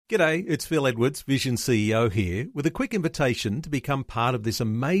G'day, it's Phil Edwards, Vision CEO here, with a quick invitation to become part of this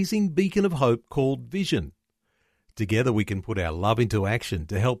amazing beacon of hope called Vision. Together we can put our love into action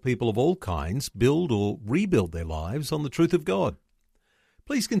to help people of all kinds build or rebuild their lives on the truth of God.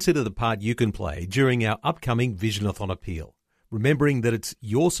 Please consider the part you can play during our upcoming Visionathon appeal, remembering that it's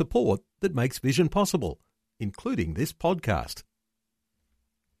your support that makes Vision possible, including this podcast.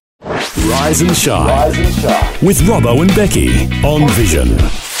 Rise and Shine with Robbo and Becky on Vision.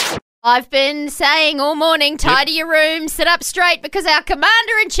 I've been saying all morning, tidy your room, sit up straight, because our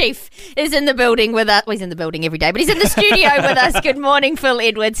Commander-in-Chief is in the building with us. Well, he's in the building every day, but he's in the studio with us. Good morning, Phil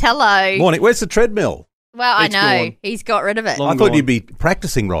Edwards. Hello. Morning. Where's the treadmill? Well, I It's know. gone. He's got rid of it. I thought you'd be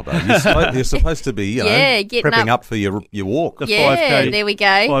practicing, Robbo. You're supposed to be, getting prepping up for your walk. The Yeah, 5K there we go.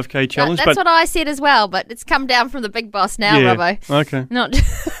 5K challenge. That's what I said as well, but it's come down from the big boss now, yeah. Robbo. Okay. Not.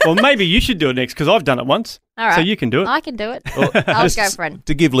 Well, maybe you should do it next because I've done it once. All right. So you can do it. I can do it. I'll go for it.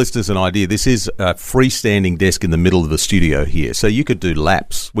 To give listeners an idea, this is a freestanding desk in the middle of the studio here, so you could do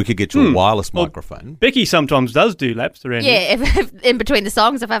laps. We could get you a wireless microphone. Becky sometimes does do laps around here. Yeah, if in between the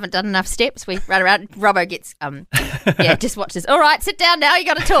songs, if I haven't done enough steps, we run around. Robbo gets, just watch this. All right, sit down now. You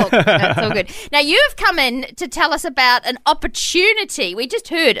got to talk. It's all good. Now, you've come in to tell us about an opportunity. We just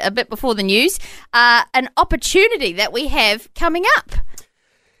heard a bit before the news, an opportunity that we have coming up.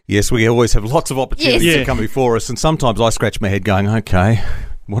 Yes, we always have lots of opportunities Yes. that come before us, and sometimes I scratch my head going, okay,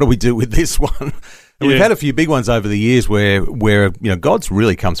 what do we do with this one? And we've had a few big ones over the years where God's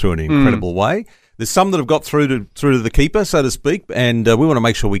really come through in an incredible way. There's some that have got through to the keeper, so to speak, and we want to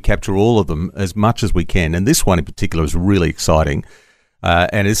make sure we capture all of them as much as we can. And this one in particular is really exciting.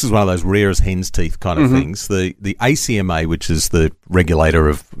 And this is one of those rare as hen's teeth kind of things. The ACMA, which is the regulator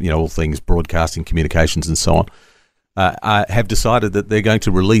of all things broadcasting, communications, and so on, have decided that they're going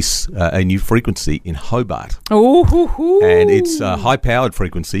to release a new frequency in Hobart. And it's a high-powered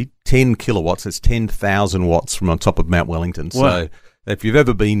frequency, 10 kilowatts. It's 10,000 watts from on top of Mount Wellington. Wow. So if you've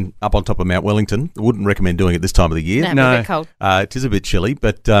ever been up on top of Mount Wellington, I wouldn't recommend doing it this time of the year. No, a bit cold. It is a bit chilly,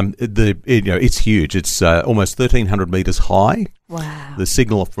 but it's huge. It's almost 1,300 metres high. Wow. The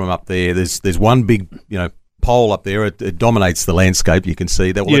signal from up there, there's one big pole up there. It dominates the landscape. You can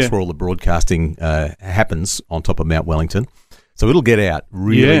see that. Well, that's where all the broadcasting happens on top of Mount Wellington. So it'll get out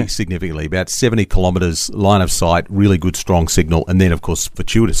really significantly, about 70 kilometres line of sight, really good strong signal, and then of course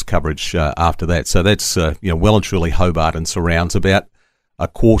fortuitous coverage after that. So that's well and truly Hobart and surrounds about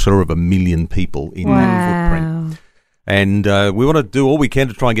 250,000 people in that footprint. And we want to do all we can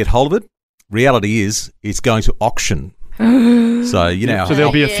to try and get hold of it. Reality is it's going to auction. So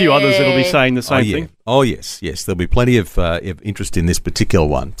there'll be a few others that'll be saying the same thing. Oh yes. There'll be plenty of interest in this particular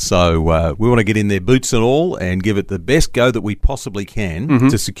one. So we want to get in there, boots and all, and give it the best go that we possibly can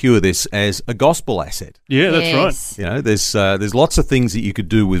to secure this as a gospel asset. Yeah, that's right. There's lots of things that you could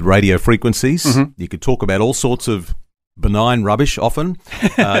do with radio frequencies. You could talk about all sorts of benign rubbish often.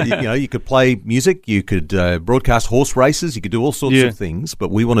 You could play music. You could broadcast horse races. You could do all sorts of things. But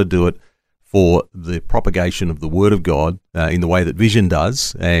we want to do it for the propagation of the Word of God in the way that Vision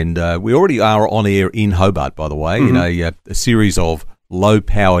does. And we already are on air in Hobart, by the way, in a series of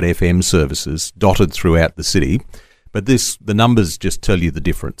low-powered FM services dotted throughout the city. But the numbers just tell you the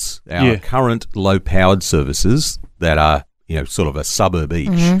difference. Our current low-powered services that are, sort of a suburb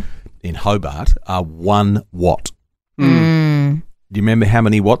each in Hobart are 1 watt. Do you remember how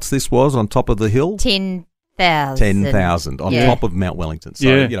many watts this was on top of the hill? 10,000 on top of Mount Wellington.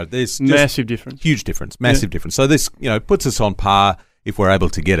 So, there's just massive difference. Huge difference, massive difference. So this, puts us on par if we're able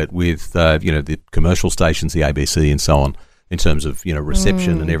to get it with, the commercial stations, the ABC and so on, in terms of,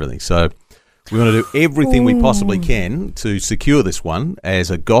 reception and everything. So we want to do everything we possibly can to secure this one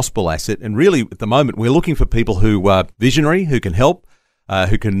as a gospel asset. And really, at the moment, we're looking for people who are visionary, who can help,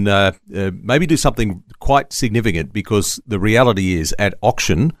 who can maybe do something quite significant, because the reality is at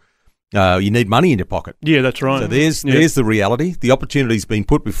auction, you need money in your pocket. Yeah, that's right. So there's the reality. The opportunity's been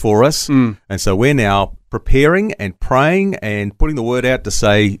put before us, and so we're now preparing and praying and putting the word out to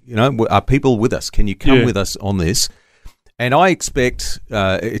say, are people with us? Can you come with us on this? And I expect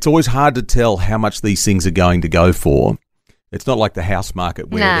it's always hard to tell how much these things are going to go for. It's not like the house market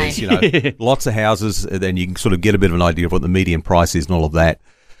where there's lots of houses, and then you can sort of get a bit of an idea of what the median price is and all of that.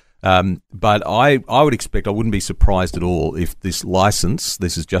 But I would expect, I wouldn't be surprised at all if this license,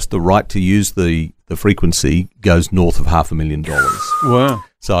 this is just the right to use the frequency, goes north of $500,000. Wow.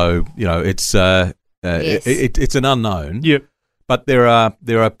 So, it's it's an unknown. Yep. But there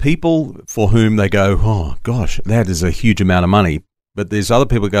are people for whom they go, oh gosh, that is a huge amount of money. But there's other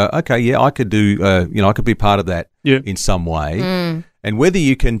people who go, okay, yeah, I could do, I could be part of that in some way. And whether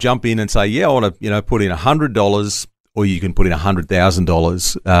you can jump in and say, yeah, I want to, put in $100 or you can put in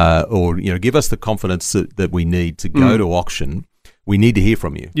 $100,000, or give us the confidence that we need to go to auction. We need to hear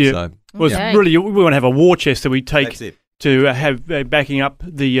from you. Yeah. So, it's really, we want to have a war chest that we take to have backing up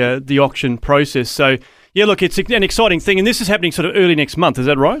the auction process. So, yeah, look, it's an exciting thing, and this is happening sort of early next month. Is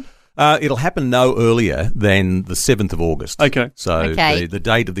that right? It'll happen no earlier than the 7th of August. Okay. So the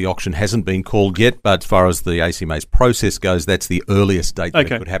date of the auction hasn't been called yet, but as far as the ACMA's process goes, that's the earliest date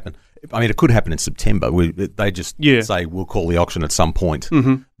that it could happen. I mean, it could happen in September. They just say we'll call the auction at some point,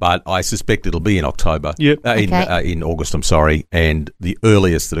 but I suspect it'll be in October. In August, I'm sorry, and the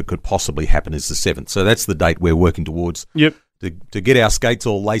earliest that it could possibly happen is the 7th. So that's the date we're working towards. Yep. To get our skates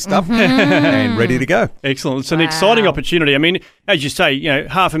all laced up and ready to go. Excellent. It's an exciting opportunity. I mean, as you say,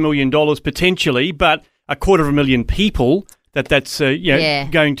 $500,000 potentially, but 250,000 people that's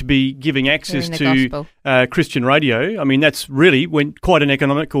going to be giving access to Christian radio. I mean, that's really quite an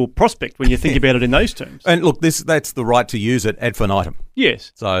economical prospect when you think about it in those terms. And look, that's the right to use it ad infinitum.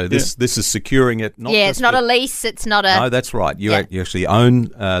 Yes. So this is securing it. It's not a lease. It's not a... No, that's right. You actually own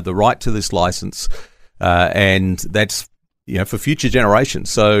the right to this license, and that's for future generations.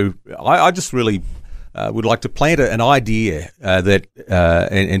 So I just really would like to plant an idea that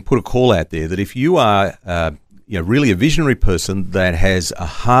and put a call out there that if you are really a visionary person that has a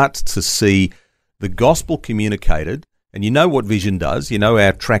heart to see the gospel communicated, and you know what Vision does,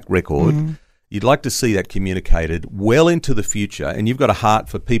 our track record, you'd like to see that communicated well into the future, and you've got a heart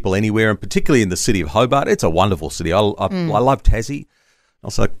for people anywhere, and particularly in the city of Hobart. It's a wonderful city. I love Tassie.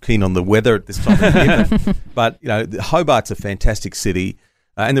 Also keen on the weather at this time of year, but Hobart's a fantastic city,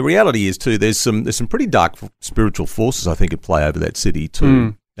 and the reality is too. There's some pretty dark spiritual forces I think at play over that city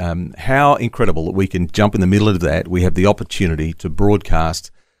too. How incredible that we can jump in the middle of that. We have the opportunity to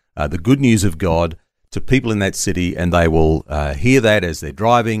broadcast the good news of God to people in that city, and they will hear that as they're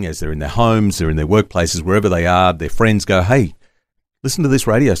driving, as they're in their homes, they're in their workplaces, wherever they are. Their friends go, "Hey, listen to this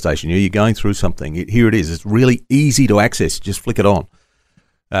radio station. You're going through something. Here it is. It's really easy to access. Just flick it on."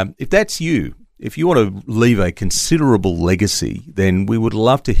 If that's you, if you want to leave a considerable legacy, then we would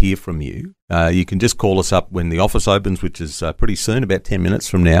love to hear from you. You can just call us up when the office opens, which is pretty soon, about 10 minutes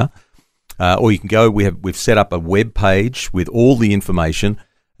from now. Or you can go, we've set up a web page with all the information.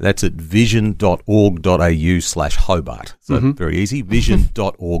 That's at vision.org.au/Hobart. So very easy,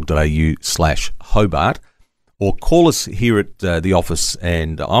 vision.org.au/Hobart. Or call us here at the office,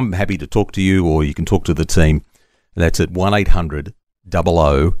 and I'm happy to talk to you, or you can talk to the team. That's at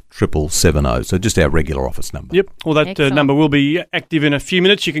 1-800-00-770. So just our regular office number. Yep. Well, that number will be active in a few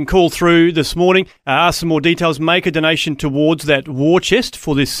minutes. You can call through this morning, ask some more details, make a donation towards that war chest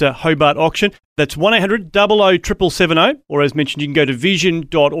for this Hobart auction. That's 1-800-00-770. Or as mentioned, you can go to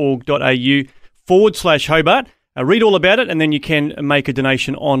vision.org.au/Hobart. Read all about it, and then you can make a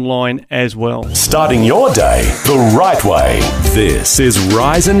donation online as well. Starting your day the right way. This is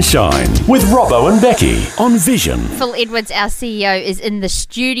Rise and Shine with Robbo and Becky on Vision. Phil Edwards, our CEO, is in the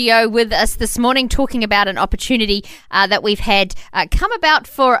studio with us this morning talking about an opportunity that we've had come about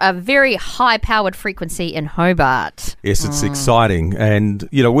for a very high-powered frequency in Hobart. Yes, it's exciting. And,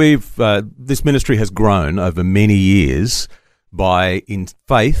 we've this ministry has grown over many years by, in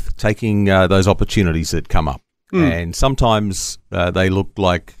faith, taking those opportunities that come up. And sometimes they look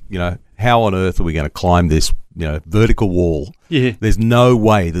like, how on earth are we going to climb this, vertical wall? Yeah. There's no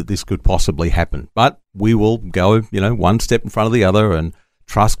way that this could possibly happen. But we will go, one step in front of the other and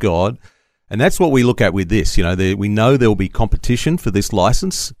trust God. And that's what we look at with this. We know there will be competition for this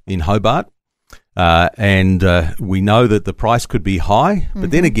license in Hobart. And we know that the price could be high.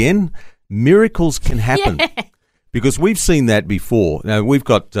 But then again, miracles can happen. Yeah. Because we've seen that before. Now, we've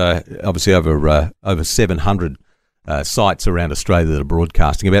got obviously over 700 sites around Australia that are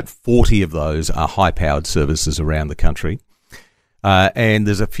broadcasting. About 40 of those are high-powered services around the country. And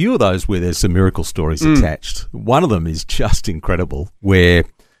there's a few of those where there's some miracle stories attached. One of them is just incredible, where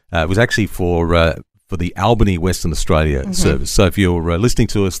it was actually for the Albany, Western Australia service. So if you're listening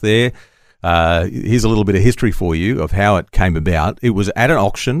to us there, here's a little bit of history for you of how it came about. It was at an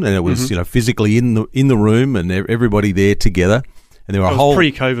auction, and it was physically in the room, and everybody there together. And there were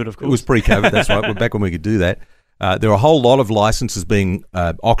pre-COVID, of course. It was pre-COVID. That's right. We're back when we could do that. There were a whole lot of licenses being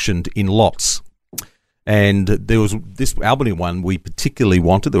auctioned in lots, and there was this Albany one we particularly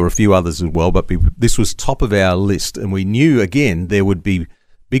wanted. There were a few others as well, but this was top of our list, and we knew again there would be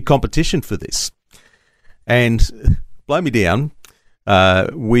big competition for this. And blow me down.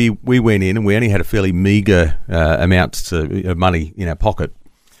 We went in, and we only had a fairly meagre amount of money in our pocket.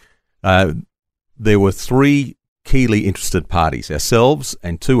 There were 3 keenly interested parties, ourselves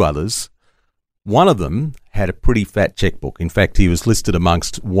and 2 others, One of them had a pretty fat checkbook. In fact, he was listed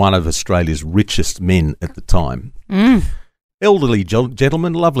amongst one of Australia's richest men at the time. Elderly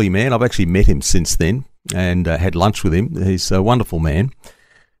gentleman, lovely man. I've actually met him since then and had lunch with him. He's a wonderful man.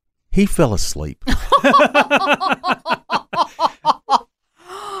 He fell asleep.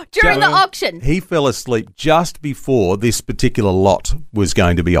 During the auction. He fell asleep just before this particular lot was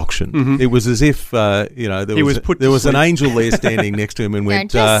going to be auctioned. It was as if, there was an angel there standing next to him and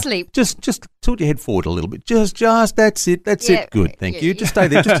went, just sleep. Just tilt your head forward a little bit. Just, that's it. That's it. Good. Thank you. Just stay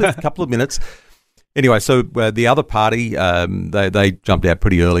there just a couple of minutes. Anyway, so the other party, they jumped out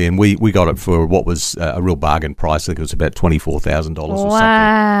pretty early, and we got it for what was a real bargain price. I think it was about $24,000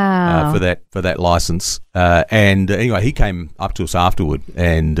 or something for that license. And anyway, he came up to us afterward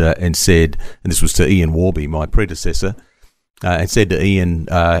and said, and this was to Ian Warby, my predecessor, and said to Ian,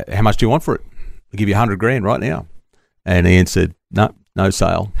 "How much do you want for it? I'll give you $100,000 right now." And Ian said, "No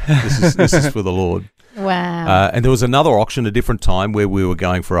sale. This is for the Lord." Wow. And there was another auction at a different time where we were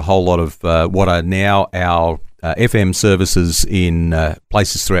going for a whole lot of what are now our FM services in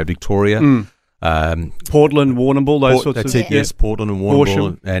places throughout Victoria. Portland, Warrnambool, those sorts of things. That's it, yes, Portland and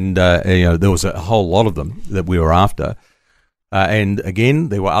Warrnambool. And there was a whole lot of them that we were after. And again,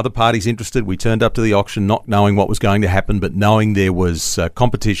 there were other parties interested. We turned up to the auction not knowing what was going to happen, but knowing there was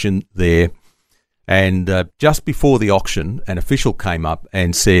competition there. And just before the auction, an official came up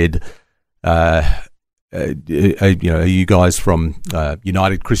and said, are you guys from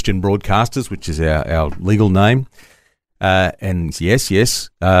United Christian Broadcasters, which is our legal name? And yes.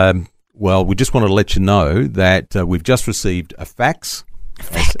 Well, we just wanted to let you know that we've just received a fax.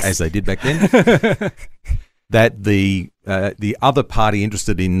 As they did back then, that the other party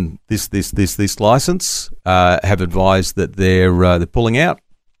interested in this license have advised that they're pulling out,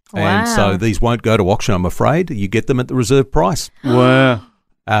 and so these won't go to auction. I'm afraid you get them at the reserve price. Wow.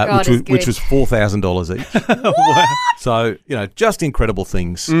 Which was $4,000 each. Wow. So, just incredible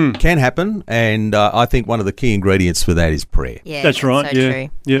things can happen, and I think one of the key ingredients for that is prayer. Yeah, that's right. So true.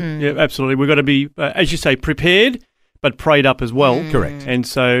 Yeah, absolutely. We've got to be, as you say, prepared, but prayed up as well. Correct. And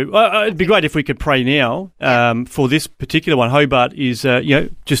so it'd be great if we could pray now for this particular one. Hobart is,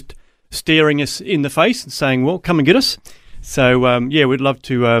 just staring us in the face and saying, well, come and get us. So, we'd love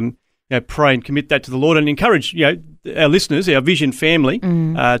to pray and commit that to the Lord and encourage, our listeners, our Vision family,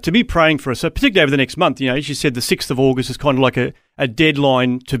 to be praying for us. So particularly over the next month, as you said, the 6th of August is kind of like a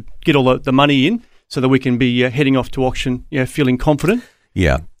deadline to get all the money in so that we can be heading off to auction, feeling confident.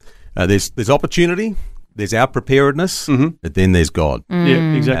 Yeah. There's opportunity, there's our preparedness, but then there's God.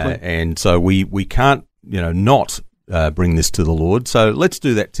 Yeah, exactly. And so we can't, not bring this to the Lord. So let's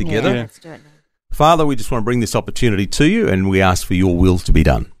do that together. Yeah, let's do it now. Father, we just want to bring this opportunity to you, and we ask for your will to be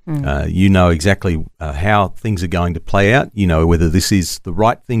done. You know exactly how things are going to play out. You know whether this is the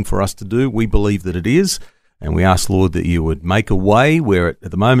right thing for us to do. We believe that it is, and we ask, Lord, that you would make a way where it,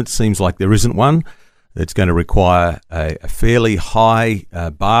 at the moment seems like there isn't one. That's going to require a fairly high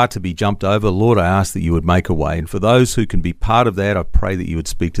bar to be jumped over. Lord, I ask that you would make a way. And for those who can be part of that, I pray that you would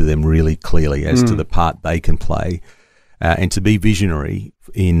speak to them really clearly as to the part they can play, and to be visionary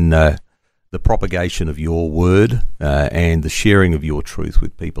in the propagation of your word and the sharing of your truth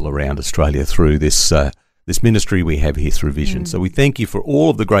with people around Australia through this ministry we have here through Vision. So we thank you for all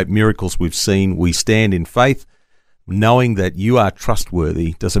of the great miracles we've seen. We stand in faith, knowing that you are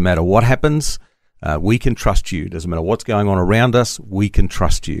trustworthy. Doesn't matter what happens, we can trust you. Doesn't matter what's going on around us, we can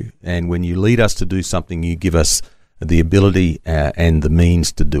trust you. And when you lead us to do something, you give us the ability and the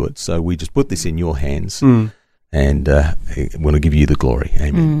means to do it. So we just put this in your hands. And I want to give you the glory.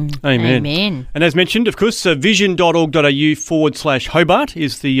 Amen. Amen. And as mentioned, of course, vision.org.au/Hobart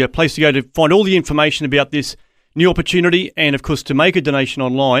is the place to go to find all the information about this new opportunity and, of course, to make a donation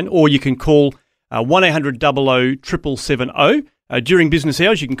online, or you can call 1-800-00-770. During business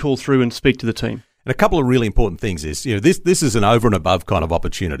hours, you can call through and speak to the team. And a couple of really important things is, this is an over and above kind of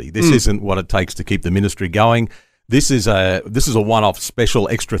opportunity. This isn't what it takes to keep the ministry going. This is a one-off special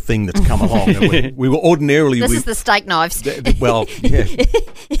extra thing that's come along. We were ordinarily... This is the steak knives. Well, yeah,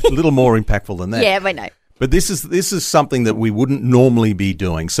 a little more impactful than that. Yeah, we know. But this is something that we wouldn't normally be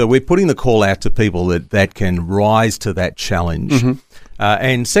doing. So we're putting the call out to people that can rise to that challenge.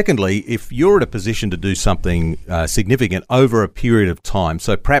 And secondly, if you're in a position to do something significant over a period of time,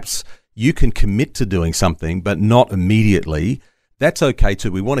 so perhaps you can commit to doing something but not immediately, that's okay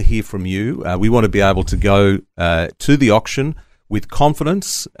too. We want to hear from you. We want to be able to go to the auction with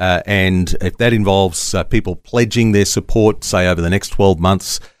confidence, and if that involves people pledging their support, say over the next 12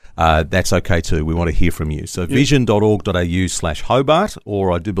 months, that's okay too. We want to hear from you. So vision.org.au/Hobart,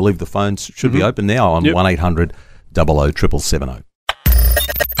 or I do believe the phones should be open now on 1-800-00-770.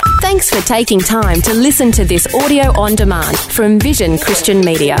 Thanks for taking time to listen to this audio on demand from Vision Christian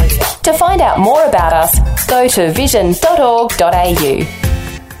Media. To find out more about us, go to vision.org.au.